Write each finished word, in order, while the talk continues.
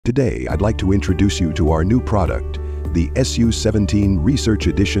Today, I'd like to introduce you to our new product, the SU17 Research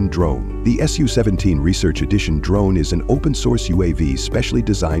Edition Drone. The SU17 Research Edition Drone is an open-source UAV specially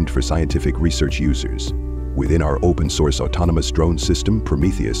designed for scientific research users. Within our open-source autonomous drone system,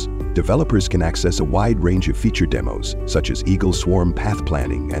 Prometheus, developers can access a wide range of feature demos, such as eagle swarm path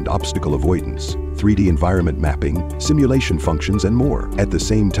planning and obstacle avoidance, 3D environment mapping, simulation functions, and more. At the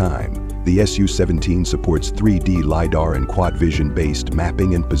same time, the SU17 supports 3D LiDAR and quad vision-based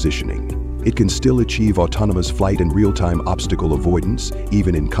mapping and positioning. It can still achieve autonomous flight and real-time obstacle avoidance,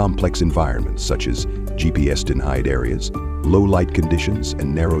 even in complex environments such as GPS-denied areas, low light conditions,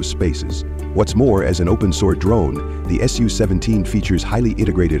 and narrow spaces. What's more, as an open-source drone, the SU17 features highly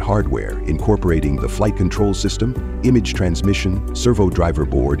integrated hardware, incorporating the flight control system, image transmission, servo driver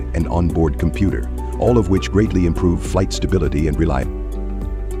board, and onboard computer, all of which greatly improve flight stability and reliability.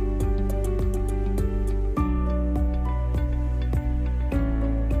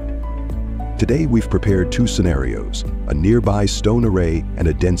 Today we've prepared two scenarios, a nearby stone array and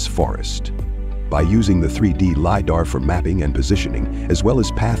a dense forest. By using the 3D LiDAR for mapping and positioning, as well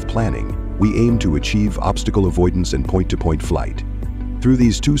as path planning, we aim to achieve obstacle avoidance and point-to-point flight. Through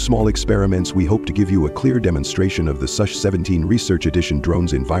these two small experiments, we hope to give you a clear demonstration of the SU17 Research Edition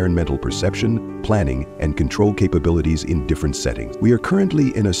drone's environmental perception, planning, and control capabilities in different settings. We are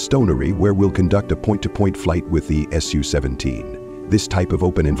currently in a stonery where we'll conduct a point-to-point flight with the SU17. This type of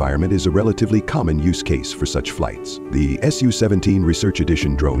open environment is a relatively common use case for such flights. The SU17 Research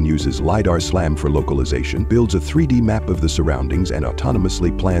Edition drone uses LiDAR SLAM for localization, builds a 3D map of the surroundings, and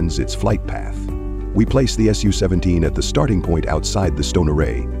autonomously plans its flight path. We place the SU17 at the starting point outside the stone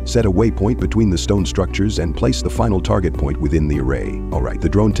array, set a waypoint between the stone structures, and place the final target point within the array. Alright, the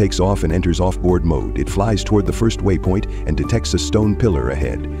drone takes off and enters off-board mode. It flies toward the first waypoint and detects a stone pillar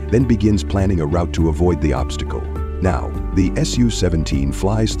ahead, then begins planning a route to avoid the obstacle. Now, the SU17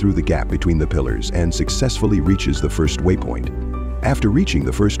 flies through the gap between the pillars and successfully reaches the first waypoint. After reaching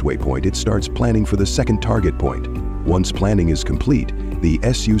the first waypoint, it starts planning for the second target point. Once planning is complete, the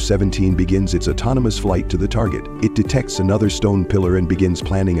SU17 begins its autonomous flight to the target. It detects another stone pillar and begins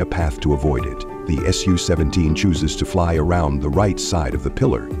planning a path to avoid it. The SU17 chooses to fly around the right side of the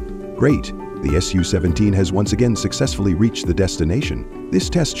pillar. Great! The SU17 has once again successfully reached the destination. This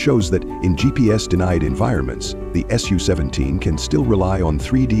test shows that in GPS-denied environments, the SU17 can still rely on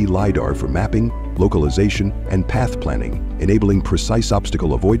 3D LiDAR for mapping, localization, and path planning, enabling precise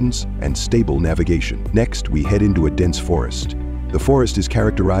obstacle avoidance and stable navigation. Next, we head into a dense forest. The forest is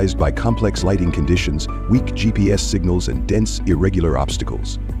characterized by complex lighting conditions, weak GPS signals, and dense, irregular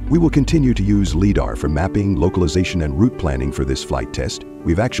obstacles. We will continue to use LiDAR for mapping, localization, and route planning for this flight test.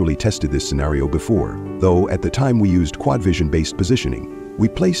 We've actually tested this scenario before, though at the time we used quad vision-based positioning. We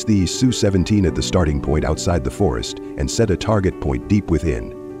placed the SU17 at the starting point outside the forest and set a target point deep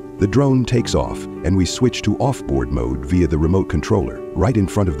within. The drone takes off, and we switch to off-board mode via the remote controller. Right in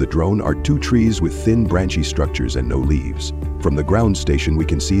front of the drone are two trees with thin, branchy structures and no leaves. From the ground station, we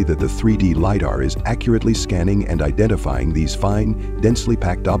can see that the 3D LiDAR is accurately scanning and identifying these fine, densely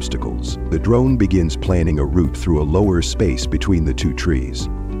packed obstacles. The drone begins planning a route through a lower space between the two trees.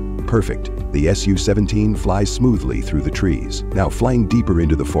 Perfect. The SU17 flies smoothly through the trees. Now, flying deeper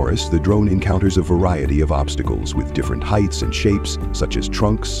into the forest, the drone encounters a variety of obstacles with different heights and shapes, such as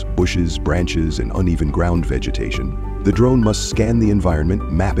trunks, bushes, branches, and uneven ground vegetation. The drone must scan the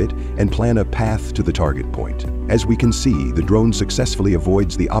environment, map it, and plan a path to the target point. As we can see, the drone successfully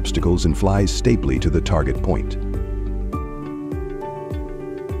avoids the obstacles and flies stably to the target point.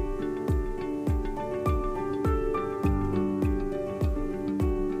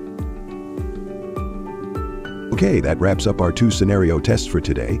 Okay, that wraps up our two scenario tests for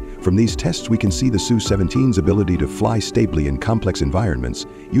today. From these tests, we can see the SU17's ability to fly stably in complex environments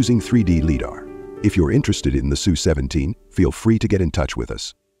using 3D LiDAR. If you're interested in the SU17, feel free to get in touch with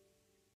us.